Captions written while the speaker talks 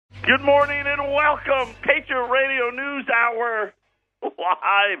Good morning and welcome. Patriot Radio News Hour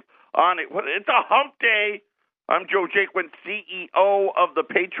live on it. It's a hump day. I'm Joe Jaquin, CEO of the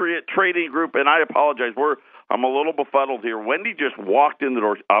Patriot Trading Group, and I apologize. I'm a little befuddled here. Wendy just walked in the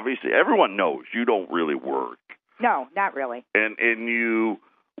door. Obviously, everyone knows you don't really work. No, not really. And you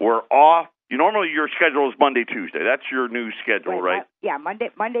were off. Normally your schedule is Monday, Tuesday. That's your new schedule, right? Yeah, Monday,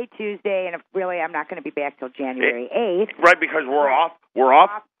 Tuesday, and really I'm not going to be back till January 8th. Right, because we're off. We're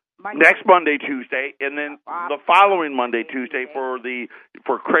off. Next Monday, Tuesday, and then the following Monday, Tuesday for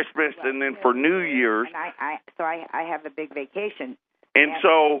Christmas, and then for New Year's. And I have a big vacation. And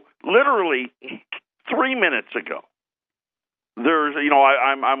so, literally 3 minutes ago, there's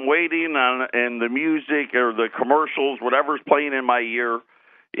I'm waiting on and the music or the commercials, whatever's playing in my ear,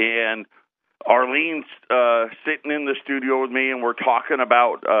 and Arlene's sitting in the studio with me, and we're talking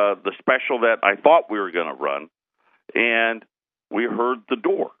about the special that I thought we were going to run, and we heard the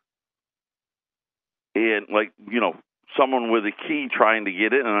door. And, someone with a key trying to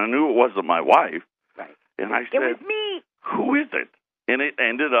get in, and I knew it wasn't my wife. Right. And I said, it was me. Who is it? And it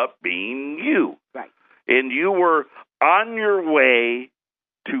ended up being you. Right. And you were on your way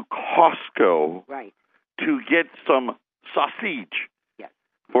to Costco to get some sausage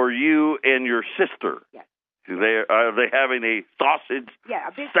for you and your sister. Yes. Are they having a sausage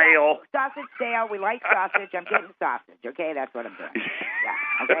sale? Sausage sale. We like sausage. I'm getting sausage. Okay, that's what I'm doing.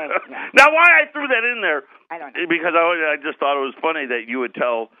 Yeah. Okay. Yeah. Now, why I threw that in there? I don't know. Because I just thought it was funny that you would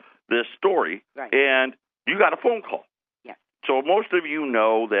tell this story, and you got a phone call. Yes. So most of you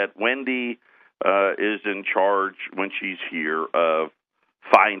know that Wendy is in charge when she's here of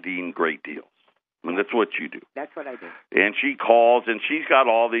finding great deals. I mean, that's what you do. That's what I do. And she calls, and she's got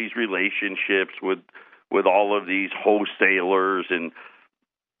all these relationships with all of these wholesalers and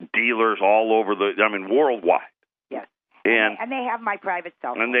dealers all over worldwide. Yes. And they have my private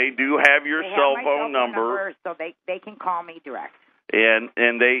cell phone. And they do have your cell phone number. So they can call me direct. And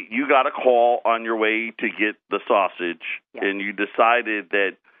you got a call on your way to get the sausage, and you decided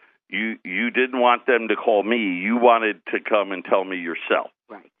that you didn't want them to call me. You wanted to come and tell me yourself.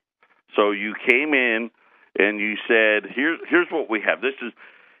 Right. So you came in and you said, here's what we have.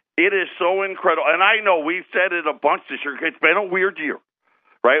 It is so incredible. And I know we've said it a bunch this year. It's been a weird year,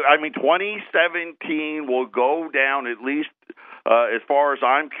 right? 2017 will go down, at least as far as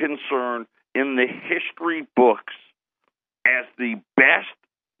I'm concerned, in the history books as the best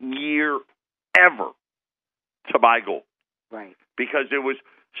year ever to buy gold. Right. Because it was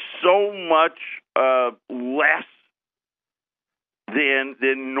so much less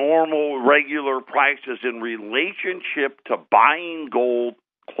than normal regular prices in relationship to buying gold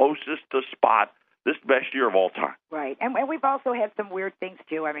closest to spot. This best year of all time. Right. And we've also had some weird things,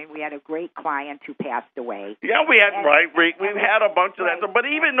 too. We had a great client who passed away. Yeah, we've had a bunch of that. But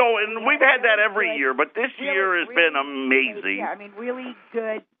even though, and we've had that every year, but this year has been amazing. Yeah, really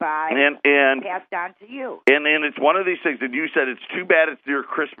good buy and passed on to you. And it's one of these things that you said it's too bad it's near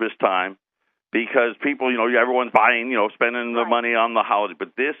Christmas time because people, everyone's buying, spending the money on the holiday.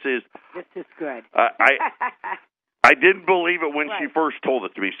 But this is good. I didn't believe it when she first told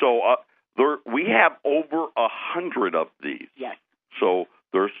it to me. So we have over 100 of these. Yes. So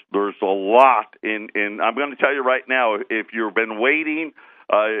there's a lot, and I'm going to tell you right now, if you've been waiting,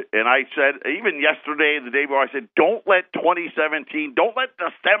 and I said even yesterday, the day before, I said don't let 2017, don't let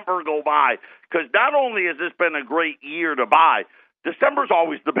December go by, because not only has this been a great year to buy, December's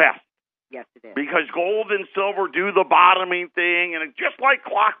always the best. Yes, it is. Because gold and silver do the bottoming thing, and just like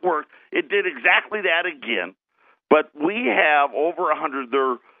clockwork, it did exactly that again. But we have over 100.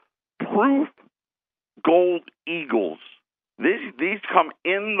 They're proof gold eagles. These come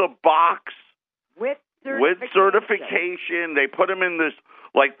in the box with certification. They put them in this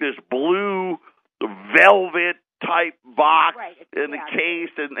blue velvet type box in the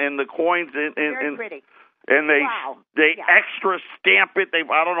case, and the coins very pretty. And they extra stamp it.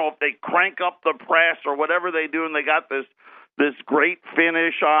 I don't know if they crank up the press or whatever they do, and they got this great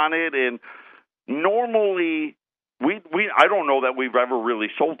finish on it. And normally, I don't know that we've ever really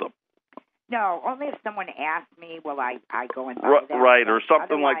sold them. No, only if someone asked me, I go and buy them. Right, or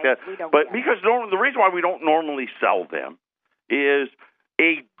something like that. But get because the reason why we don't normally sell them is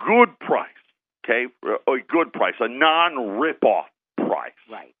a good price, okay? A good price, a non-rip-off price.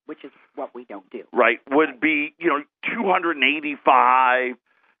 Right, which is what we don't do. Right, would be, $285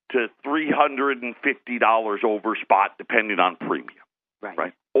 to $350 over spot, depending on premium.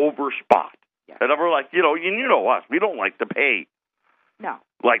 Right? Over spot. Yes. And we're like, you know us, we don't like to pay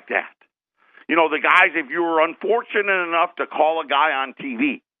like that. The guys, if you were unfortunate enough to call a guy on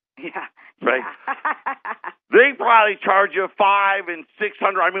TV. right? They probably charge you $500 and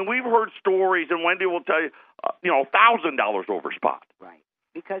 $600. I mean, we've heard stories, and Wendy will tell you, $1,000 over spot. Right.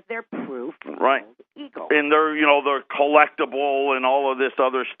 Because they're proof. Right. Eagle. And they're collectible and all of this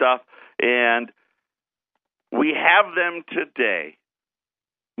other stuff. And we have them today,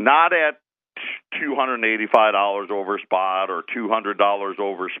 not at $285 over spot or $200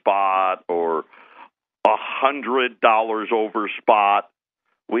 over spot or $100 over spot.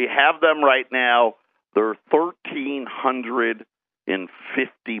 We have them right now. They're $1,350.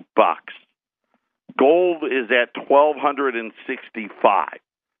 Gold is at $1,265.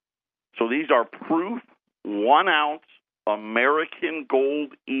 So these are proof 1 ounce American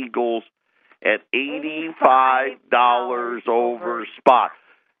Gold Eagles at $85 over spot.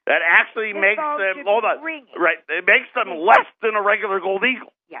 That actually makes them right. It makes them less than a regular Gold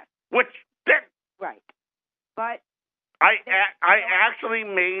Eagle. Yes. Which right. But I actually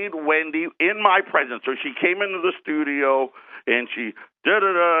made Wendy in my presence. So she came into the studio and she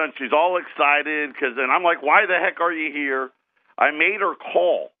and she's all excited and I'm like, why the heck are you here? I made her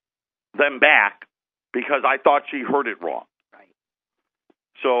call them back because I thought she heard it wrong. Right.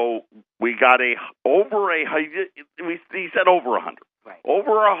 So we got he said over 100. Right.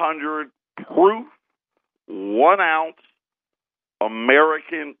 Over 100 proof 1 ounce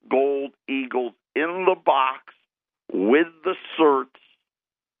American Gold Eagles in the box with the certs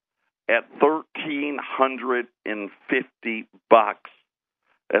at $1,350.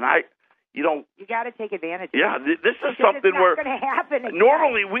 And you got to take advantage. Yeah, of it. This is something where it's not going to happen again.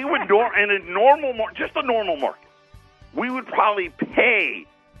 Normally we would in a normal just a normal market, we would probably pay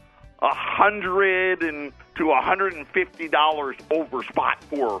 $100 to $150 over spot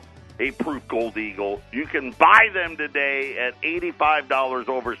for a proof Gold Eagle. You can buy them today at $85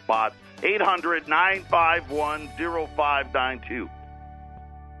 over spot. 800-951-0592.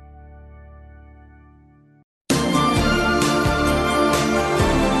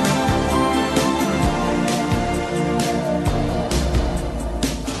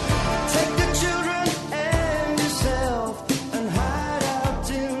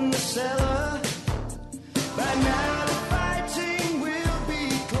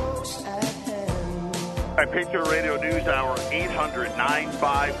 Patriot Radio News Hour,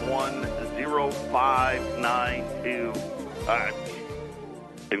 800-951-0592.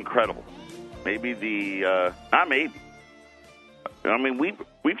 Incredible. Maybe not maybe. I mean, we've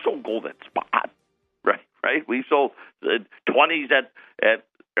sold gold at spot, right? We've sold 20s at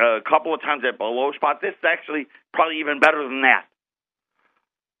a couple of times at below spot. This is actually probably even better than that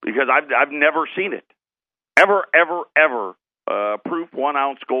because I've never seen it. Ever. Proof 1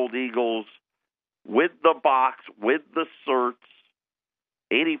 ounce Gold Eagles with the box, with the certs,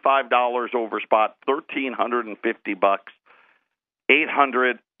 $85 over spot, $1,350.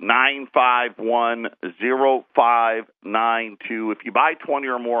 800-951-0592. If you buy 20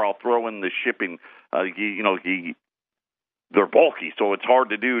 or more, I'll throw in the shipping. They're bulky, so it's hard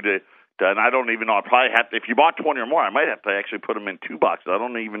to do and I don't even know. I probably have to, if you bought 20 or more, I might have to actually put them in 2 boxes. I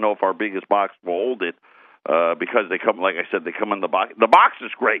don't even know if our biggest box will hold it because they come, like I said, they come in the box. The box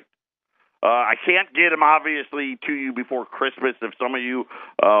is great. I can't get them, obviously, to you before Christmas. If some of you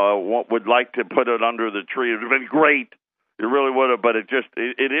would like to put it under the tree, it would have been great. It really would have, but it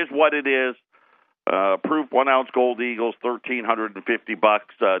is what it is. Proof 1 ounce Gold Eagles,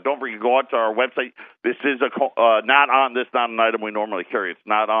 $1,350. Don't forget, go out to our website. This is not an item we normally carry. It's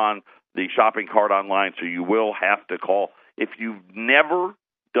not on the shopping cart online, so you will have to call. If you've never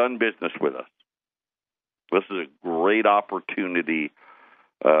done business with us, this is a great opportunity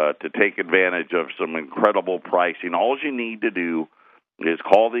to take advantage of some incredible pricing. All you need to do is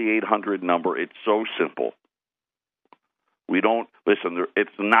call the 800 number. It's so simple.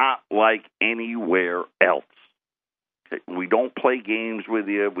 It's not like anywhere else. We don't play games with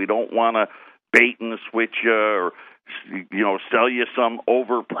you. We don't want to bait and switch you or, sell you some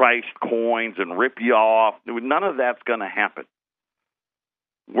overpriced coins and rip you off. None of that's going to happen.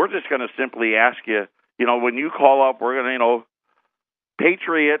 We're just going to simply ask you, when you call up, we're going to,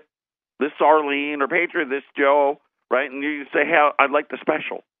 Patriot, this is Arlene, or Patriot, this Joe, right? And you say, hey, I'd like the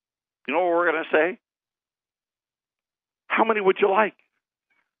special. You know what we're going to say? How many would you like?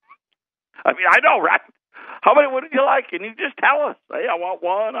 I mean, I know, right? How many would you like? And you just tell us. Hey, I want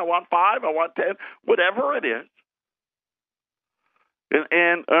 1, I want 5, I want 10, whatever it is.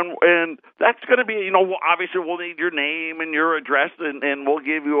 And that's going to be, obviously we'll need your name and your address, and we'll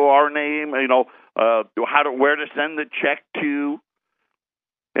give you our name, where to send the check to.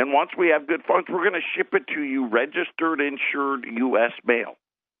 And once we have good funds, we're going to ship it to you, registered, insured, U.S. mail.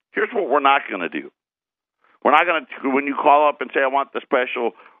 Here's what we're not going to do. We're not going to, when you call up and say, I want the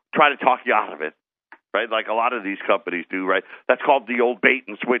special, try to talk you out of it, right? Like a lot of these companies do, right? That's called the old bait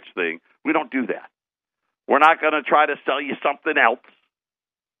and switch thing. We don't do that. We're not going to try to sell you something else.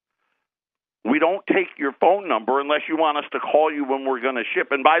 We don't take your phone number unless you want us to call you when we're going to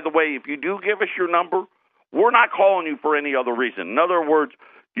ship. And by the way, if you do give us your number, we're not calling you for any other reason. In other words,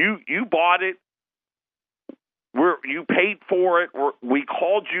 you bought it. You paid for it. We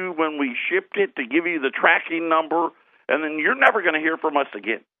called you when we shipped it to give you the tracking number, and then you're never going to hear from us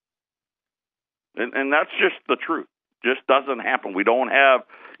again. And that's just the truth. Just doesn't happen. We don't have,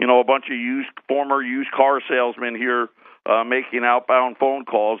 a bunch of former used car salesmen here making outbound phone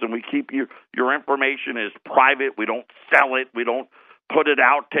calls, and we keep your information is private. We don't sell it. We don't put it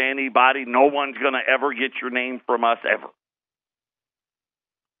out to anybody. No one's going to ever get your name from us ever.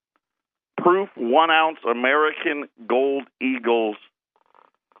 Proof 1 ounce American Gold Eagles,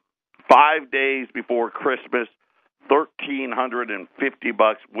 5 days before Christmas,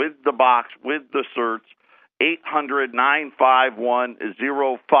 $1,350 with the box, with the certs.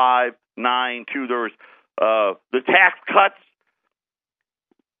 800-951-0592. There's the tax cuts.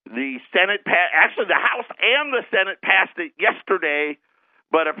 The Senate actually the House and the Senate passed it yesterday,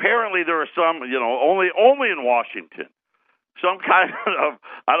 but apparently there are some, only in Washington, some kind of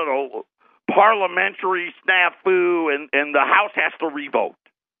parliamentary snafu, and the House has to revote.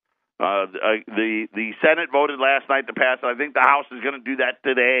 The Senate voted last night to pass it. I think the House is going to do that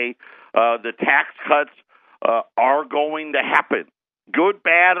today. The tax cuts are going to happen. Good,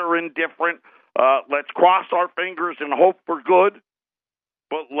 bad, or indifferent. Let's cross our fingers and hope for good,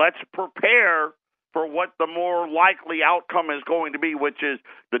 but let's prepare for what the more likely outcome is going to be, which is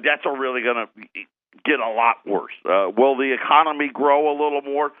the debts are really going to get a lot worse. Will the economy grow a little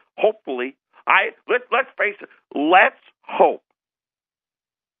more? Hopefully. Let's face it. Let's hope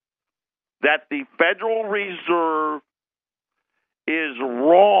that the Federal Reserve is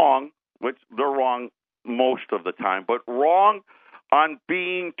wrong, which they're wrong most of the time, but wrong on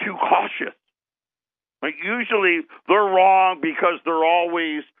being too cautious. Like usually they're wrong because they're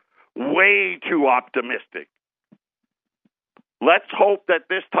always way too optimistic. Let's hope that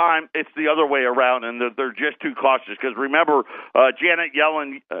this time it's the other way around and that they're just too cautious. Because remember, Janet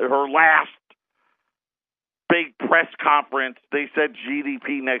Yellen, her last big press conference, they said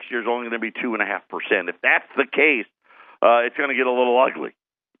GDP next year is only going to be 2.5%. If that's the case, it's going to get a little ugly.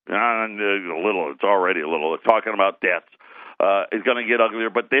 And it's already a little. Talking about debts is going to get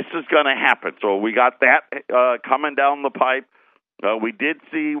uglier, but this is going to happen. So we got that coming down the pipe. We did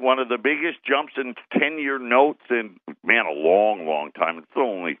see one of the biggest jumps in 10-year notes in, a long, long time. It's still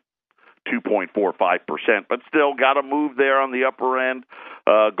only 2.45%, but still got to move there on the upper end.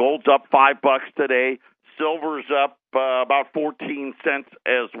 Gold's up $5 today. Silver's up about 14 cents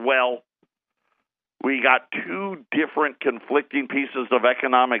as well. We got two different conflicting pieces of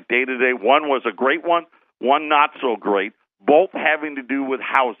economic data today. One was a great one not so great, both having to do with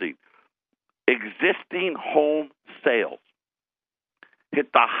housing. Existing home sales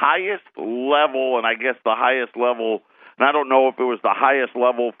hit the highest level, and I guess the highest level, and I don't know if it was the highest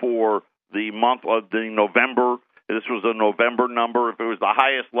level for the month of the November. This was a November number. If it was the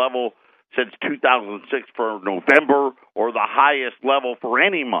highest level since 2006 for November, or the highest level for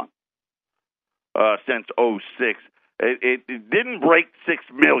any month since 2006. It didn't break 6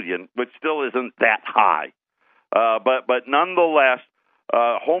 million, but still isn't that high. But nonetheless,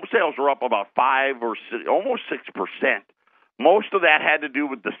 home sales were up about 5 or 6, almost 6%. Most of that had to do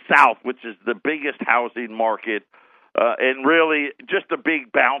with the South, which is the biggest housing market, and really just a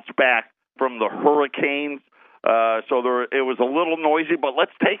big bounce back from the hurricanes. So it was a little noisy, but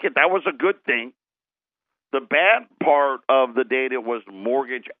let's take it. That was a good thing. The bad part of the data was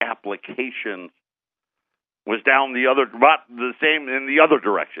mortgage applications was down about the same in the other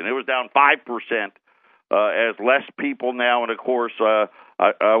direction. It was down 5% as less people now, and of course, I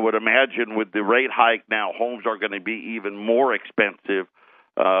would imagine with the rate hike now, homes are going to be even more expensive.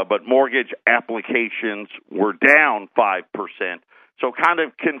 But mortgage applications were down 5%. So kind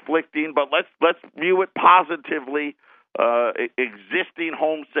of conflicting, but let's view it positively. Existing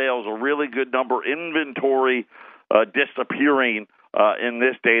home sales, a really good number. Inventory disappearing in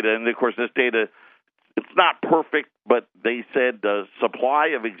this data. And, of course, this data, it's not perfect, but they said the supply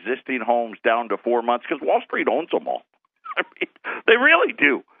of existing homes down to 4 months because Wall Street owns them all. I mean, they really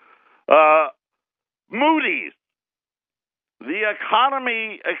do. Moody's. The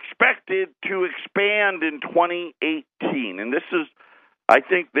economy expected to expand in 2018, and I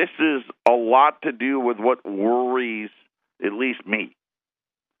think this is a lot to do with what worries at least me,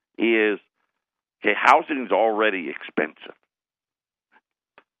 is, housing's already expensive.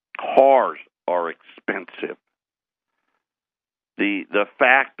 Cars are expensive. the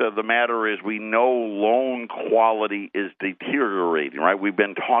fact of the matter is we know loan quality is deteriorating, right? We've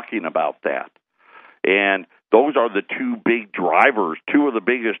been talking about that. And those are the two big drivers. Two of the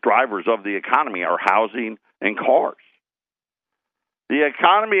biggest drivers of the economy are housing and cars. The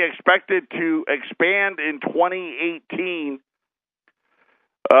economy expected to expand in 2018.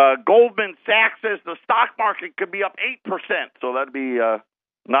 Goldman Sachs says the stock market could be up 8%. So that'd be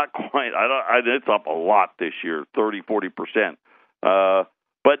not quite. It's up a lot this year, 30-40%.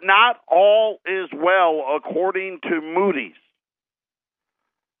 But not all is well, according to Moody's.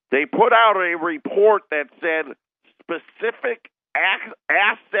 They put out a report that said specific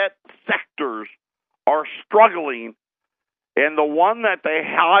asset sectors are struggling, and the one that they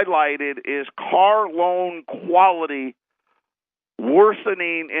highlighted is car loan quality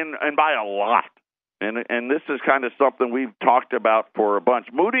worsening and by a lot. And this is kind of something we've talked about for a bunch.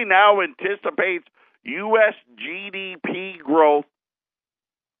 Moody now anticipates U.S. GDP growth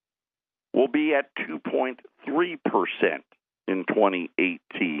will be at 2.3% in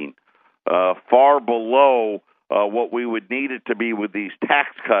 2018, far below what we would need it to be with these tax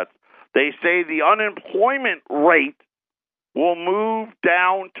cuts. They say the unemployment rate will move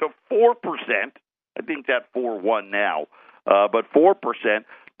down to 4%. I think that's 4.1 now, but 4%.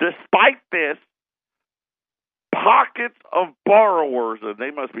 Despite this, pockets of borrowers, and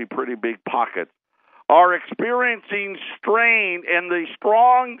they must be pretty big pockets, are experiencing strain, and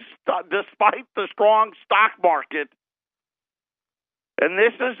despite the strong stock market, and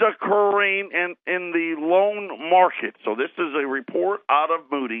this is occurring in the loan market. So this is a report out of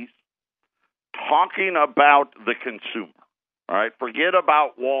Moody's talking about the consumer. All right, forget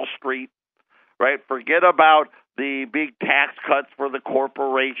about Wall Street, right? Forget about the big tax cuts for the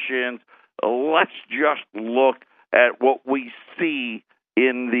corporations. Let's just look at what we see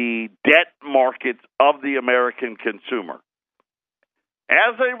in the debt markets of the American consumer.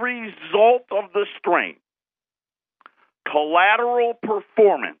 As a result of the strain, collateral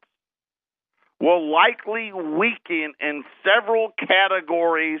performance will likely weaken in several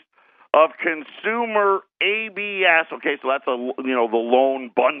categories of consumer ABS. Okay, so that's the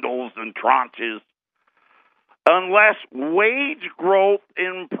loan bundles and tranches. Unless wage growth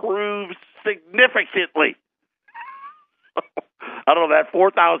improves significantly. I don't know, that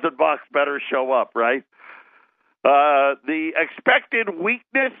 $4,000 better show up, right? The expected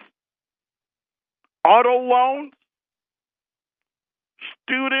weakness, auto loans,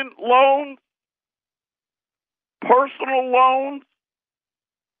 student loans, personal loans,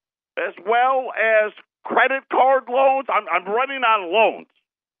 as well as credit card loans. I'm running out of loans.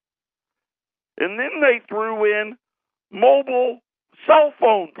 And then they threw in mobile cell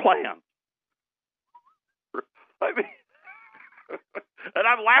phone plans. I mean, and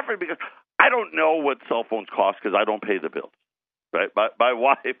I'm laughing because I don't know what cell phones cost because I don't pay the bills. Right? My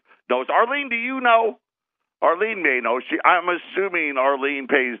wife knows. Arlene, do you know? Arlene may know. I'm assuming Arlene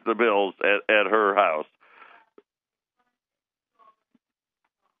pays the bills at her house.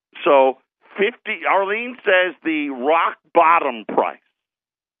 So Arlene says the rock bottom price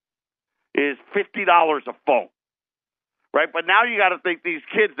is $50 a phone, right? But now you got to think these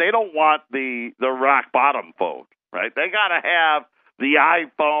kids, they don't want the rock bottom phone, right? They got to have the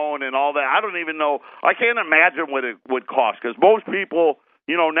iPhone and all that. I don't even know. I can't imagine what it would cost because most people,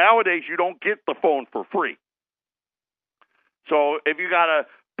 nowadays you don't get the phone for free. So if you got to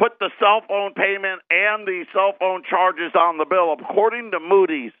put the cell phone payment and the cell phone charges on the bill, according to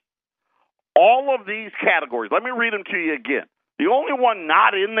Moody's, all of these categories, let me read them to you again. The only one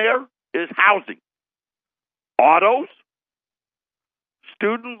not in there is housing, autos,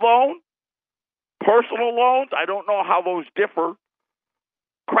 student loan, personal loans. I don't know how those differ.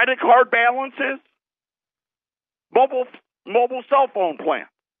 Credit card balances, mobile cell phone plan.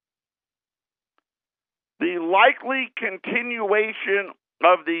 The likely continuation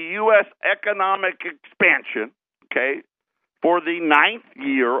of the U.S. economic expansion, okay, for the 9th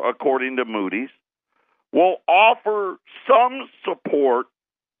year, according to Moody's, will offer some support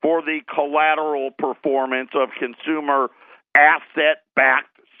for the collateral performance of consumer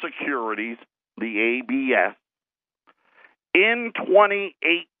asset-backed securities, the ABS. In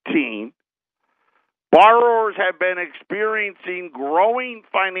 2018, borrowers have been experiencing growing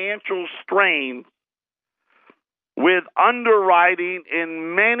financial strains with underwriting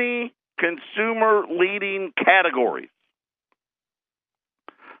in many consumer-leading categories.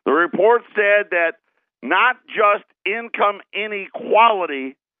 The report said that not just income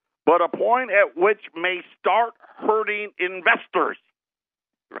inequality, but a point at which may start hurting investors.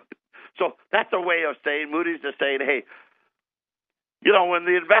 So that's a way of saying, Moody's is saying, hey, when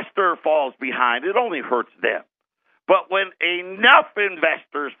the investor falls behind, it only hurts them. But when enough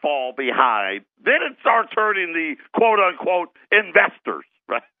investors fall behind, then it starts hurting the quote-unquote investors.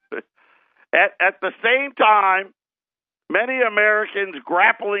 Right? At the same time, many Americans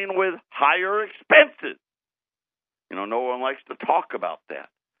grappling with higher expenses. No one likes to talk about that,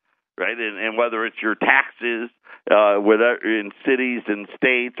 right? And whether it's your taxes in cities and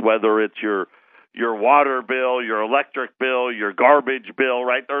states, whether it's your water bill, your electric bill, your garbage bill,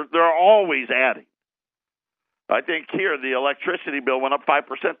 right? They're always adding. I think here the electricity bill went up 5%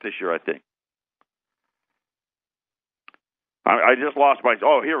 this year, I think. I just lost my...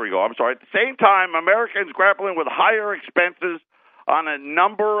 Oh, here we go. I'm sorry. At the same time, Americans grappling with higher expenses on a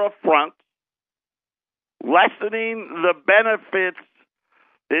number of fronts, lessening the benefits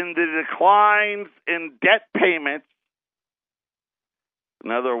in the declines in debt payments.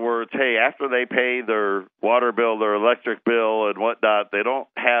 In other words, hey, after they pay their water bill, their electric bill, and whatnot, they don't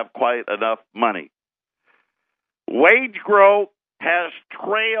have quite enough money. Wage growth has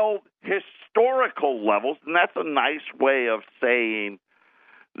trailed historical levels, and that's a nice way of saying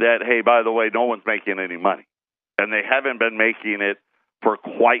that, hey, by the way, no one's making any money. And they haven't been making it for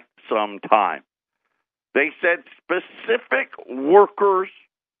quite some time. They said specific workers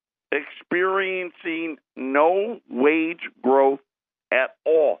experiencing no wage growth at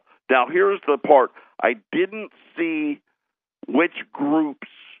all. Now, here's the part. I didn't see which groups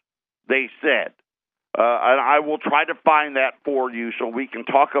they said. And I will try to find that for you so we can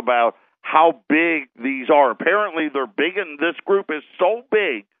talk about how big these are. Apparently, they're big, and this group is so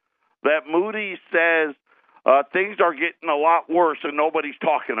big that Moody's says things are getting a lot worse and nobody's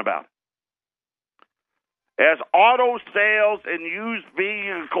talking about it. As auto sales and used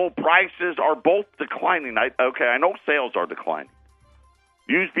vehicle prices are both declining. I know sales are declining.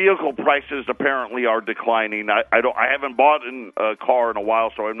 Used vehicle prices apparently are declining. I haven't bought a car in a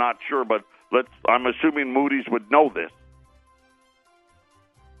while, so I'm not sure, but I'm assuming Moody's would know this.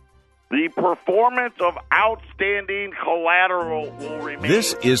 The performance of outstanding collateral will remain.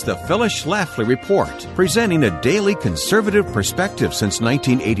 This is the Phyllis Schlafly Report, presenting a daily conservative perspective since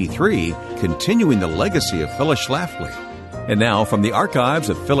 1983, continuing the legacy of Phyllis Schlafly. And now, from the archives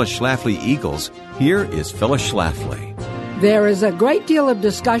of Phyllis Schlafly Eagles, here is Phyllis Schlafly. There is a great deal of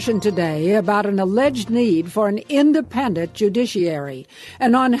discussion today about an alleged need for an independent judiciary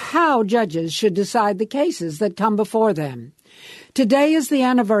and on how judges should decide the cases that come before them. Today is the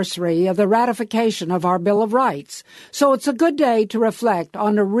anniversary of the ratification of our Bill of Rights, so it's a good day to reflect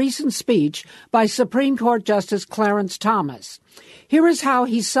on a recent speech by Supreme Court Justice Clarence Thomas. Here is how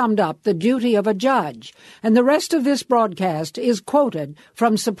he summed up the duty of a judge, and the rest of this broadcast is quoted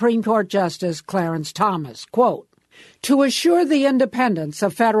from Supreme Court Justice Clarence Thomas. Quote, "To assure the independence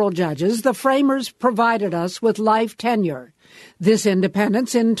of federal judges, the framers provided us with life tenure. This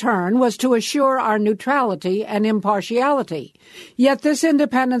independence, in turn, was to assure our neutrality and impartiality. Yet this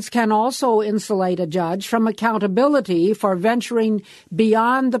independence can also insulate a judge from accountability for venturing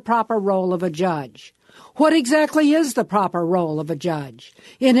beyond the proper role of a judge. What exactly is the proper role of a judge?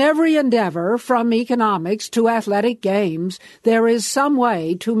 In every endeavor, from economics to athletic games, there is some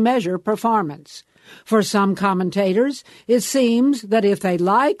way to measure performance. For some commentators, it seems that if they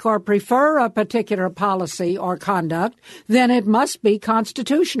like or prefer a particular policy or conduct, then it must be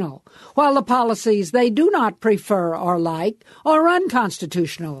constitutional, while the policies they do not prefer or like are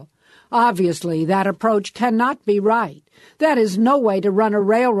unconstitutional. Obviously, that approach cannot be right. That is no way to run a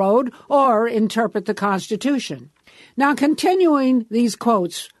railroad or interpret the Constitution." Now, continuing these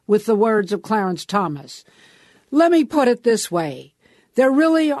quotes with the words of Clarence Thomas, let me put it this way. There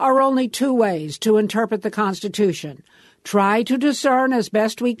really are only two ways to interpret the Constitution. Try to discern as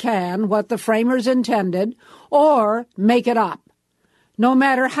best we can what the framers intended, or make it up. No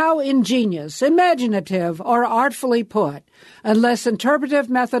matter how ingenious, imaginative, or artfully put, unless interpretive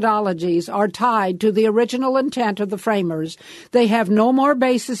methodologies are tied to the original intent of the framers, they have no more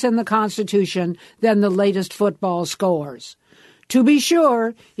basis in the Constitution than the latest football scores. To be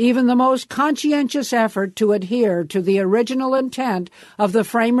sure, even the most conscientious effort to adhere to the original intent of the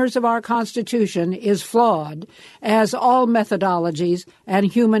framers of our Constitution is flawed, as all methodologies and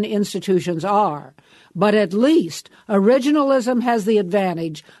human institutions are. But at least originalism has the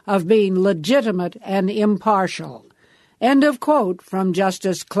advantage of being legitimate and impartial. End of quote from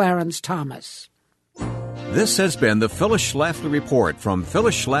Justice Clarence Thomas. This has been the Phyllis Schlafly Report from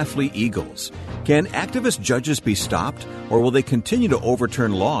Phyllis Schlafly Eagles. Can activist judges be stopped, or will they continue to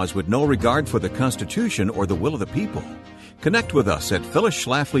overturn laws with no regard for the Constitution or the will of the people? Connect with us at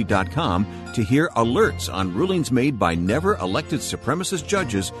phyllisschlafly.com to hear alerts on rulings made by never-elected supremacist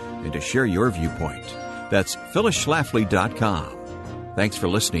judges and to share your viewpoint. That's phyllisschlafly.com. Thanks for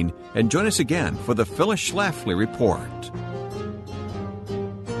listening, and join us again for the Phyllis Schlafly Report.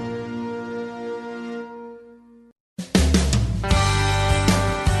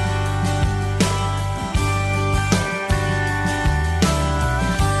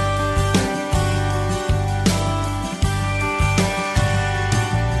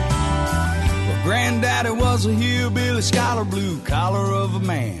 Well, Granddaddy was a hillbilly scholar, blue collar of a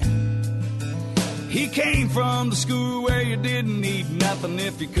man. He came from the school where you didn't need nothing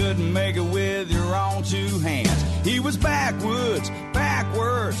if you couldn't make it with your own two hands. He was backwards,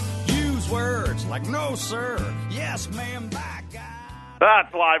 use words like no sir, yes ma'am, by God.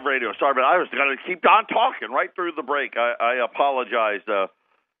 That's live radio. Sorry, but I was going to keep on talking right through the break. I apologize.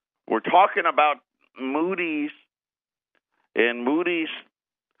 We're talking about Moody's, and Moody's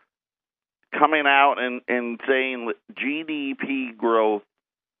coming out and saying GDP growth,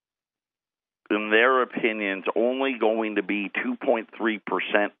 in their opinions, only going to be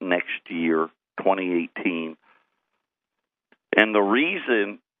 2.3% next year, 2018. And the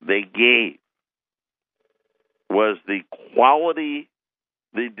reason they gave was the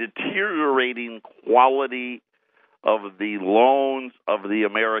deteriorating quality of the loans of the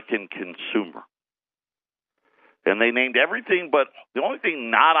American consumer. And they named everything, but the only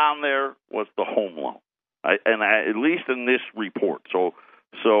thing not on there was the home loan, at least in this report. So,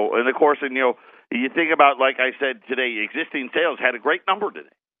 and of course, you think about, like I said today, existing sales had a great number today.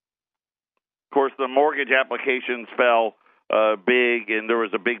 Of course, the mortgage applications fell big, and there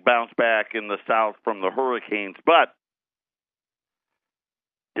was a big bounce back in the South from the hurricanes. But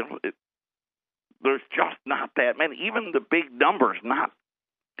there's just not that many. Even the big numbers, not,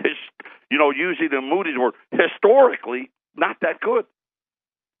 using the Moody's word, historically not that good.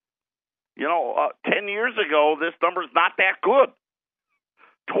 10 years ago, this number's not that good.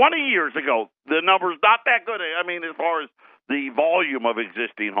 20 years ago, the number's not that good. I mean, as far as the volume of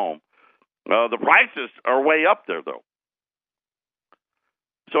existing home. The prices are way up there, though.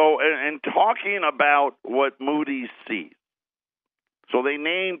 So, and talking about what Moody's sees. So they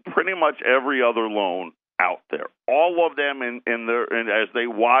named pretty much every other loan out there. All of them in as they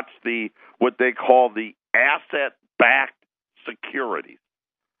watch what they call the asset-backed securities.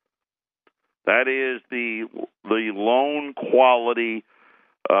 That is the loan quality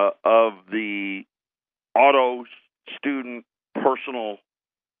of the auto, student, personal,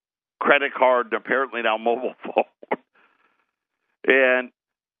 credit card, apparently now mobile phone. And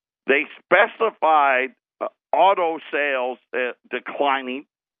they specified auto sales declining,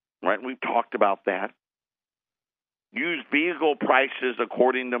 right? We've talked about that. Used vehicle prices,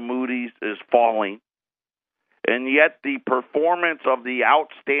 according to Moody's, is falling. And yet the performance of the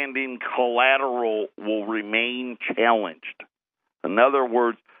outstanding collateral will remain challenged. In other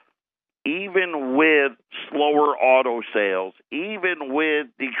words, even with slower auto sales, even with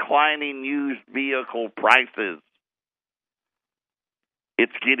declining used vehicle prices,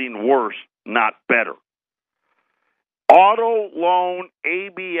 it's getting worse, not better. Auto loan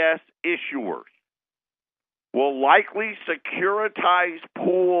ABS issuers will likely securitize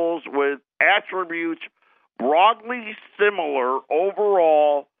pools with attributes broadly similar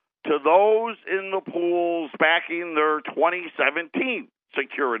overall to those in the pools backing their 2017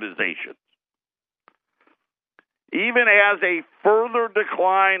 securitizations. Even as a further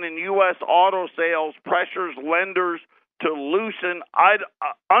decline in U.S. auto sales pressures lenders to loosen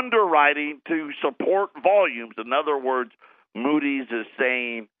underwriting to support volumes. In other words, Moody's is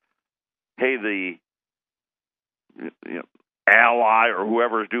saying, hey, the Ally or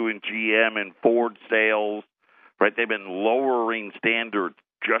whoever's doing GM and Ford sales, right? They've been lowering standards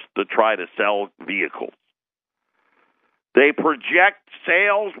just to try to sell vehicles. They project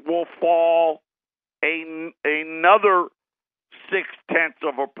sales will fall another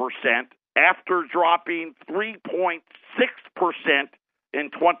 0.6% after dropping 3.6% in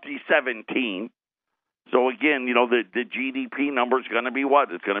 2017. So again, the GDP number is going to be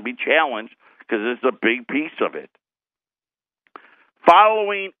what? It's going to be challenged because it's a big piece of it.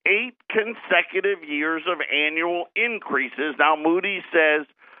 Following 8 consecutive years of annual increases, now Moody's says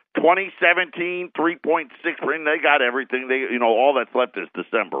 2017 3.6%. They got everything. All that's left is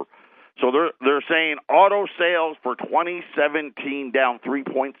December. So they're saying auto sales for 2017 down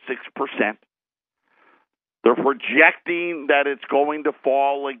 3.6%. They're projecting that it's going to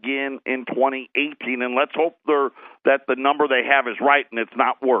fall again in 2018, and let's hope that the number they have is right and it's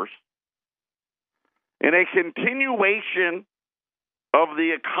not worse. In a continuation of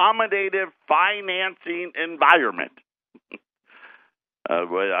the accommodative financing environment,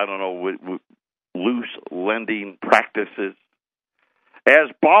 I don't know, loose lending practices, as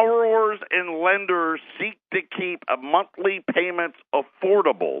borrowers and lenders seek to keep monthly payments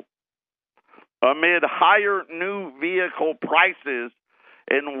affordable amid higher new vehicle prices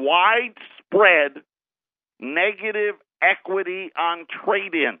and widespread negative equity on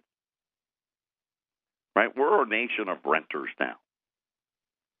trade-in. Right? We're a nation of renters now.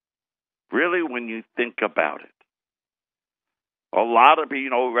 Really, when you think about it, a lot of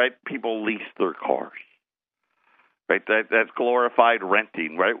people lease their cars. Right? That's glorified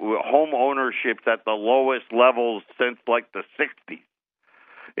renting. Right? Home ownership's at the lowest levels since like the 60s.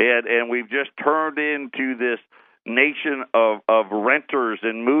 And we've just turned into this nation of renters,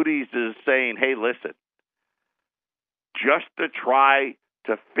 and Moody's is saying, hey, listen, just to try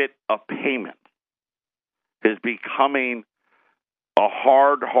to fit a payment is becoming a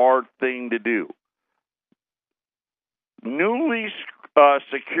hard thing to do. Newly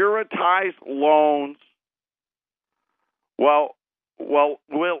securitized loans, will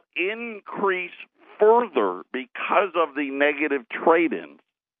increase further because of the negative trade-ins.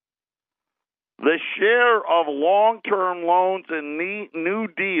 The share of long-term loans and new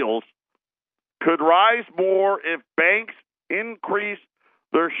deals could rise more if banks increase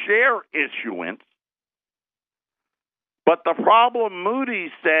their share issuance. But the problem,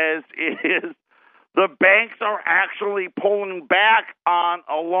 Moody's says, is the banks are actually pulling back on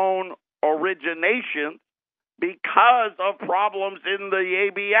a loan origination because of problems in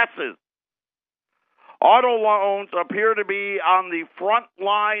the ABSs. Auto loans appear to be on the front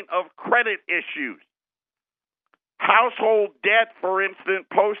line of credit issues. Household debt, for instance,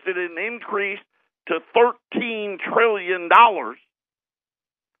 posted an increase to $13 trillion,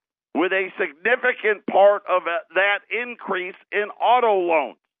 with a significant part of that increase in auto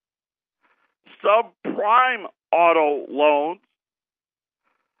loans. Subprime auto loans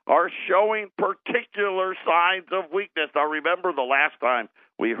are showing particular signs of weakness. Now, remember the last time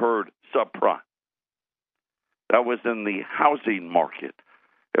we heard subprime. That was in the housing market.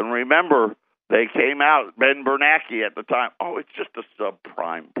 And remember, they came out, Ben Bernanke at the time, it's just a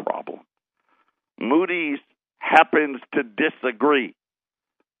subprime problem. Moody's happens to disagree.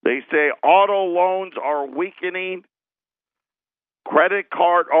 They say auto loans are weakening.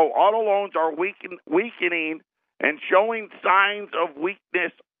 Auto loans are weakening and showing signs of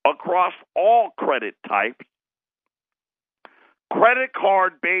weakness across all credit types. Credit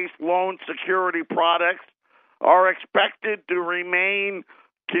card-based loan security products are expected to remain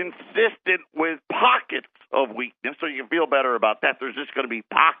consistent with pockets of weakness, so you can feel better about that. There's just going to be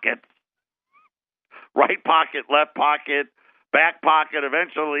pockets. Right pocket, left pocket, back pocket.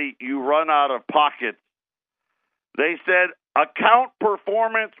 Eventually, you run out of pockets. They said account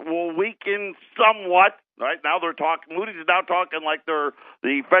performance will weaken somewhat. Right now, Moody's is now talking like they're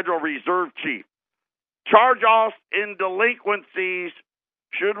the Federal Reserve chief. Charge-offs and delinquencies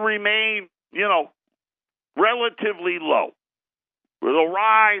should remain, relatively low. They'll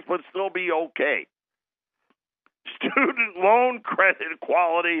rise, but still be okay. Student loan credit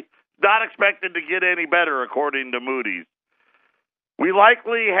quality not expected to get any better, according to Moody's. We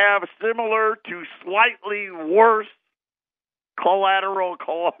likely have similar to slightly worse collateral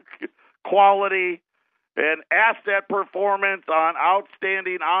quality, and asset performance on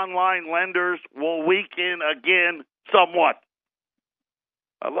outstanding online lenders will weaken again somewhat.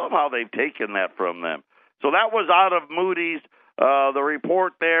 I love how they've taken that from them. So that was out of Moody's, the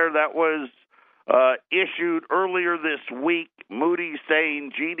report there that was issued earlier this week. Moody's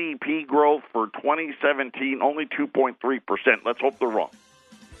saying GDP growth for 2017 only 2.3%. Let's hope they're wrong.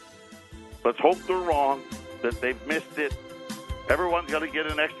 Let's hope they're wrong, that they've missed it. Everyone's going to get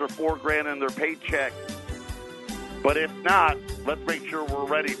an extra $4,000 in their paycheck. But if not, let's make sure we're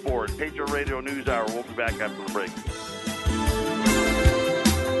ready for it. Patriot Radio News Hour. We'll be back after the break.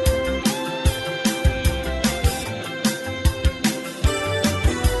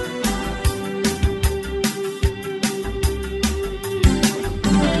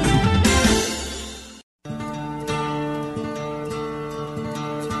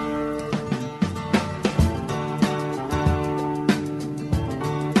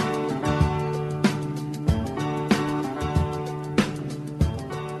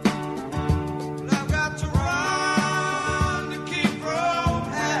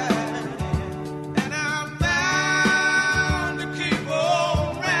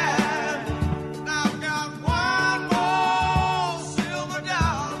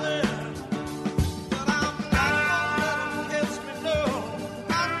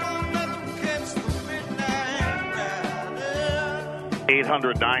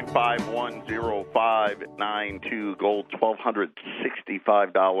 800-951-0592. Gold,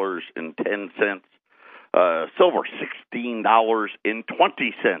 $1,265.10. Silver,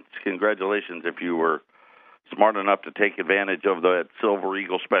 $16.20. Congratulations if you were smart enough to take advantage of the Silver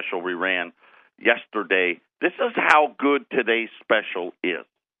Eagle special we ran yesterday. This is how good today's special is.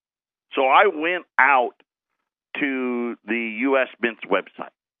 So I went out to the U.S. Mint's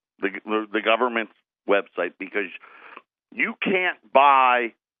website, the government's website, because you can't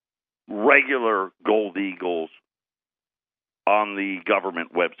buy regular Gold Eagles on the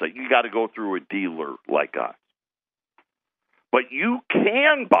government website. You got to go through a dealer like us. But you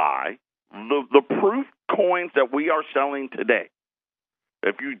can buy the proof coins that we are selling today.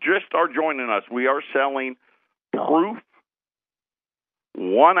 If you just are joining us, we are selling proof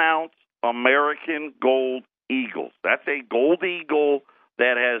 1 ounce American Gold Eagles. That's a Gold Eagle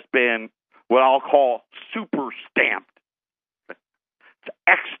that has been what I'll call super stamped. It's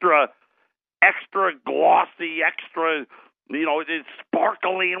extra glossy, extra, it's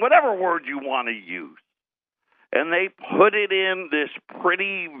sparkly, and whatever word you want to use. And they put it in this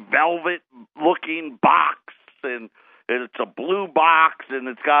pretty velvet-looking box, and it's a blue box, and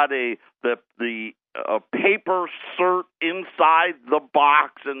it's got a paper cert inside the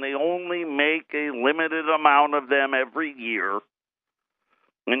box, and they only make a limited amount of them every year.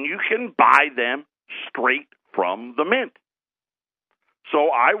 And you can buy them straight from the mint.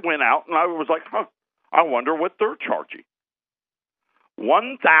 So I went out, and I was like, I wonder what they're charging.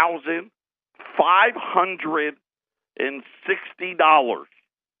 $1,560.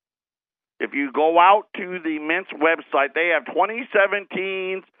 If you go out to the Mint's website, they have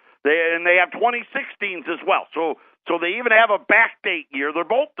 2017s, and they have 2016s as well. So they even have a backdate year. They're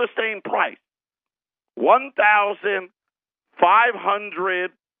both the same price.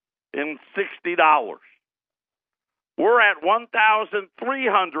 $1,560. We're at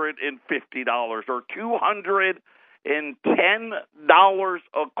 $1,350, or $210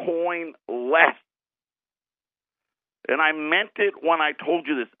 a coin less. And I meant it when I told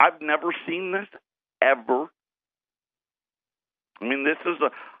you this. I've never seen this ever. I mean, this is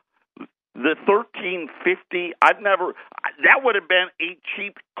the $1,350. That would have been a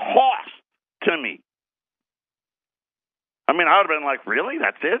cheap cost to me. I mean, I would have been like, really?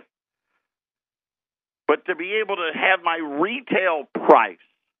 That's it? But to be able to have my retail price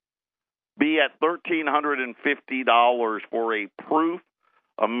be at $1,350 for a proof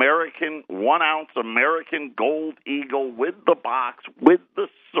American 1 ounce American Gold Eagle with the box, with the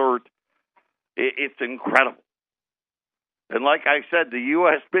cert, it's incredible. And like I said, the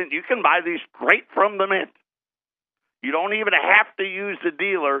U.S. Mint, you can buy these straight from the Mint. You don't even have to use the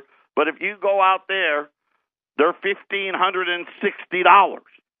dealer, but if you go out there, they're $1,560.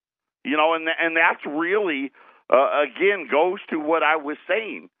 And that's really, again, goes to what I was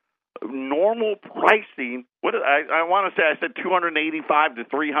saying. Normal pricing, I want to say I said $285 to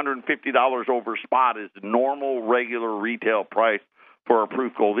 $350 over spot is the normal regular retail price for a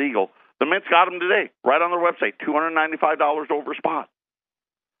proof Gold Eagle. The Mint's got them today, right on their website, $295 over spot.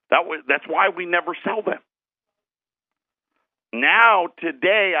 That's why we never sell them. Now,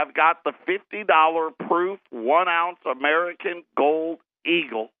 today, I've got the $50 proof 1 ounce American Gold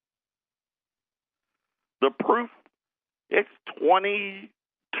Eagle. The proof, it's $22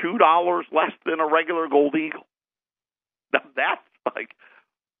 less than a regular Gold Eagle. Now, that's like,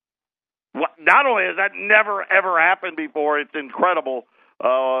 not only has that never, ever happened before, it's incredible.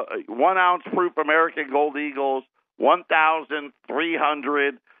 1 ounce proof American Gold Eagles,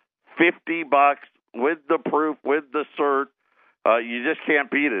 $1,350 with the proof, with the cert. You just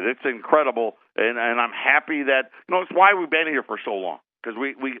can't beat it. It's incredible. And I'm happy that, it's why we've been here for so long. Because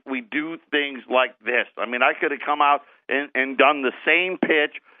we do things like this. I mean, I could have come out and done the same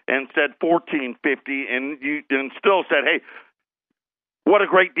pitch and said $1,450, and still said, hey, what a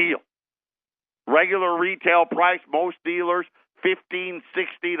great deal. Regular retail price, most dealers,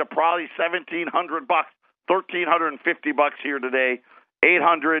 $1,560 to probably $1,700, $1,350 here today.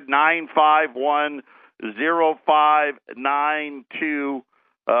 800-951-0592.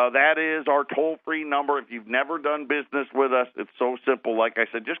 That is our toll-free number. If you've never done business with us, it's so simple. Like I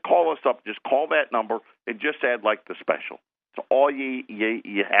said, just call us up. Just call that number and just add like the special. It's all you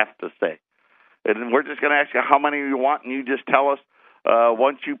have to say. And we're just going to ask you how many you want, and you just tell us.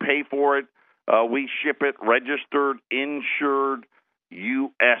 Once you pay for it, we ship it registered, insured,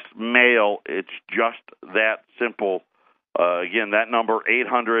 U.S. mail. It's just that simple. Again, that number,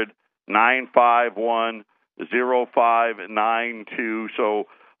 800-951-0592. So,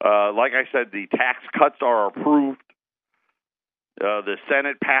 like I said, the tax cuts are approved. The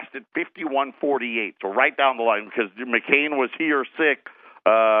Senate passed it 51-48, so right down the line, because McCain was here sick,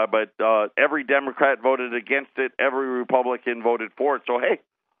 but every Democrat voted against it, every Republican voted for it. So, hey,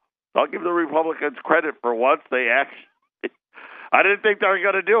 I'll give the Republicans credit for once. They actually, I didn't think they were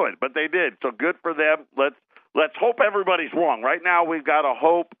going to do it, but they did. So good for them. Let's hope everybody's wrong. Right now, we've got to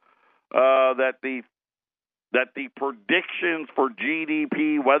hope that the predictions for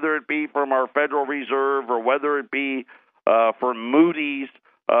GDP, whether it be from our Federal Reserve or whether it be from Moody's,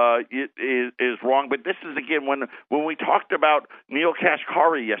 is wrong. But this is, again, when we talked about Neil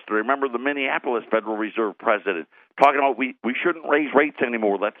Kashkari yesterday, remember the Minneapolis Federal Reserve president, talking about we shouldn't raise rates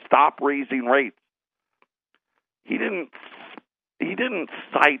anymore. Let's stop raising rates. He didn't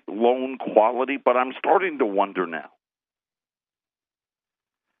cite loan quality, but I'm starting to wonder now.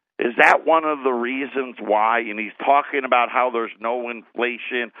 Is that one of the reasons why? And he's talking about how there's no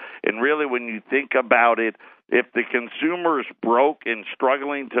inflation. And really, when you think about it, if the consumer's broke and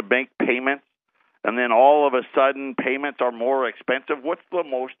struggling to make payments, and then all of a sudden payments are more expensive, what's the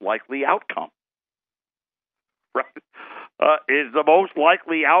most likely outcome? Right? Is the most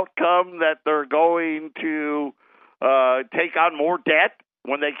likely outcome that they're going to take on more debt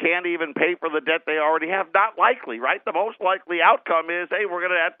when they can't even pay for the debt they already have? Not likely, right? The most likely outcome is, hey, we're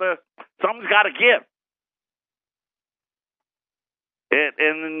going to have to, something's got to give.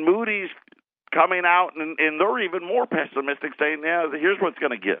 And then Moody's coming out, and they're even more pessimistic, saying, yeah, here's what's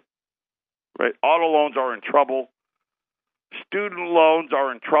going to give. Right? Auto loans are in trouble. Student loans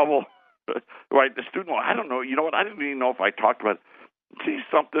are in trouble. Right? The student loan, I don't know. You know what? I didn't even know if I talked about it. See,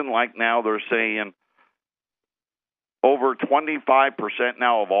 something like now they're saying over 25%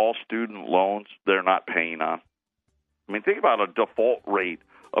 now of all student loans they're not paying on. I mean, think about a default rate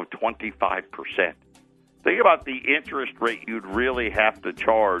of 25%. Think about the interest rate you'd really have to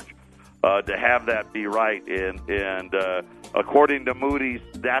charge to have that be right. And according to Moody's,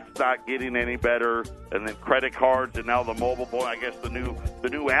 that's not getting any better. And then credit cards and now the mobile phone, I guess the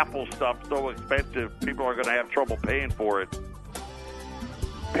new Apple stuff so expensive, people are going to have trouble paying for it.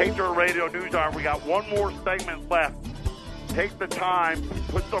 Patriot Radio News Hour, we got one more segment left. Take the time,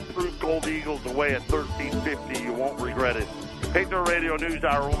 put some Proof Gold Eagles away at $13.50. You won't regret it. Patriot Radio News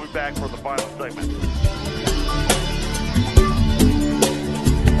Hour, we'll be back for the final segment.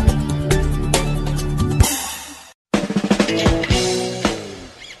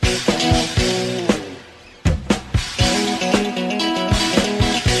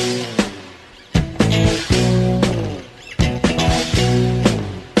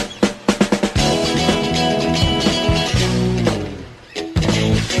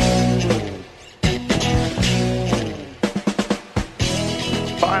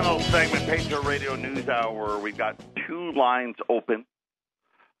 Radio News Hour, we've got two lines open.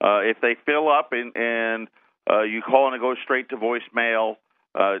 If they fill up and you call and it goes straight to voicemail,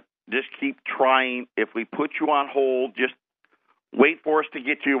 just keep trying. If we put you on hold, just wait for us to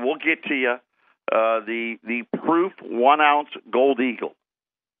get to you. We'll get to you. The Proof 1-ounce Gold Eagle.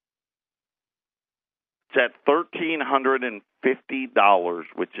 It's at $1,350,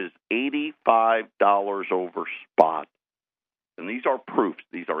 which is $85 over spot. And these are proofs.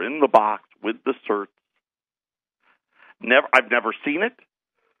 These are in the box with the certs. I've never seen it.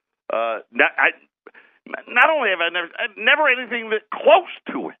 Not only have I never anything that close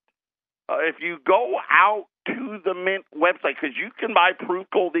to it. If you go out to the Mint website, because you can buy Proof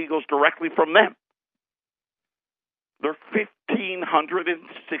Gold Eagles directly from them, they're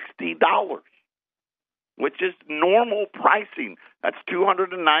 $1,560, which is normal pricing. That's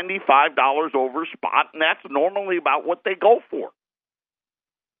 $295 over spot, and that's normally about what they go for.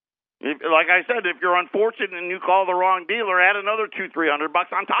 Like I said, if you're unfortunate and you call the wrong dealer, add another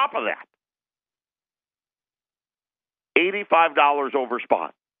 $200-300 on top of that. $85 over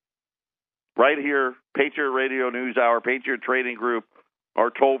spot. Right here, Patriot Radio News Hour, Patriot Trading Group,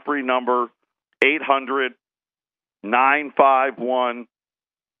 our toll-free number,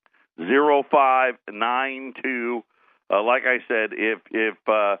 800-951-0592. Like I said, if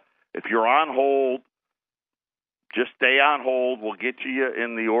you're on hold, just stay on hold. We'll get to you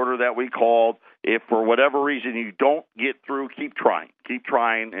in the order that we called. If for whatever reason you don't get through, keep trying. Keep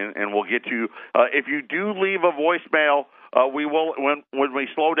trying, and we'll get to you. If you do leave a voicemail, we will when we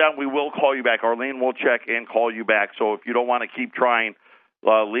slow down, we will call you back. Arlene will check and call you back. So if you don't want to keep trying,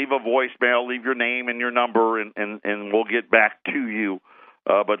 leave a voicemail, leave your name and your number, and we'll get back to you.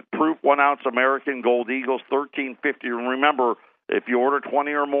 But Proof 1-ounce American Gold Eagles, $13.50. And remember, if you order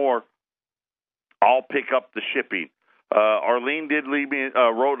 20 or more, I'll pick up the shipping. Arlene did leave me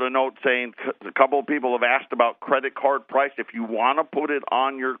wrote a note saying a couple of people have asked about credit card price. If you want to put it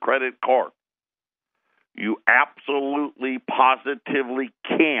on your credit card, you absolutely, positively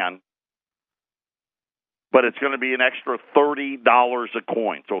can. But it's going to be an extra $30 a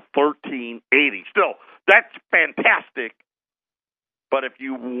coin, so $13.80. Still, that's fantastic. But if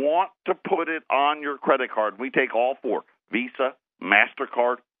you want to put it on your credit card, we take all four: Visa,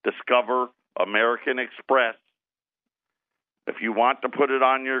 MasterCard, Discover, American Express. If you want to put it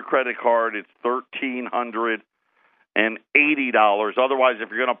on your credit card, it's $1,380. Otherwise, if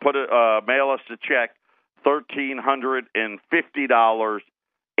you're going to put it, mail us a check, $1,350.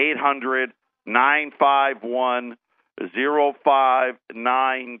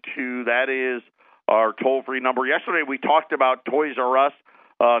 800-951-0592. That is our toll-free number. Yesterday we talked about Toys R Us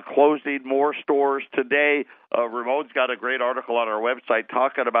closing more stores. Today, Ramon's got a great article on our website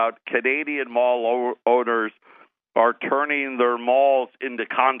talking about Canadian mall owners are turning their malls into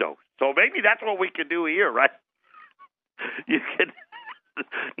condos. So maybe that's what we could do here, right? You can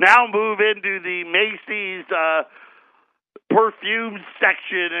now move into the Macy's perfume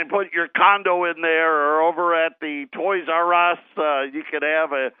section and put your condo in there, or over at the Toys R Us, you could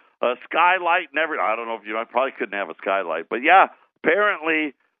have a skylight and everything. I don't know if I probably couldn't have a skylight, but yeah,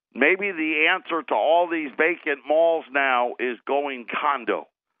 apparently maybe the answer to all these vacant malls now is going condo.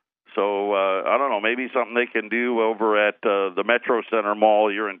 So I don't know, maybe something they can do over at the Metro Center Mall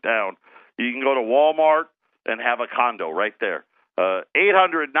here in town. You can go to Walmart and have a condo right there.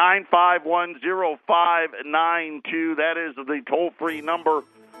 800-951-0592. That is the toll-free number.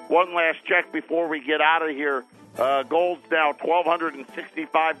 One last check before we get out of here. Gold's now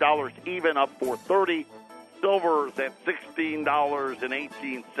 $1,265 even, up $4.30. Silver's at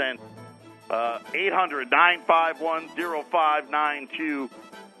 $16.18. 800-951-0592.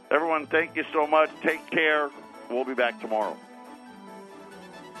 Everyone, thank you so much. Take care. We'll be back tomorrow.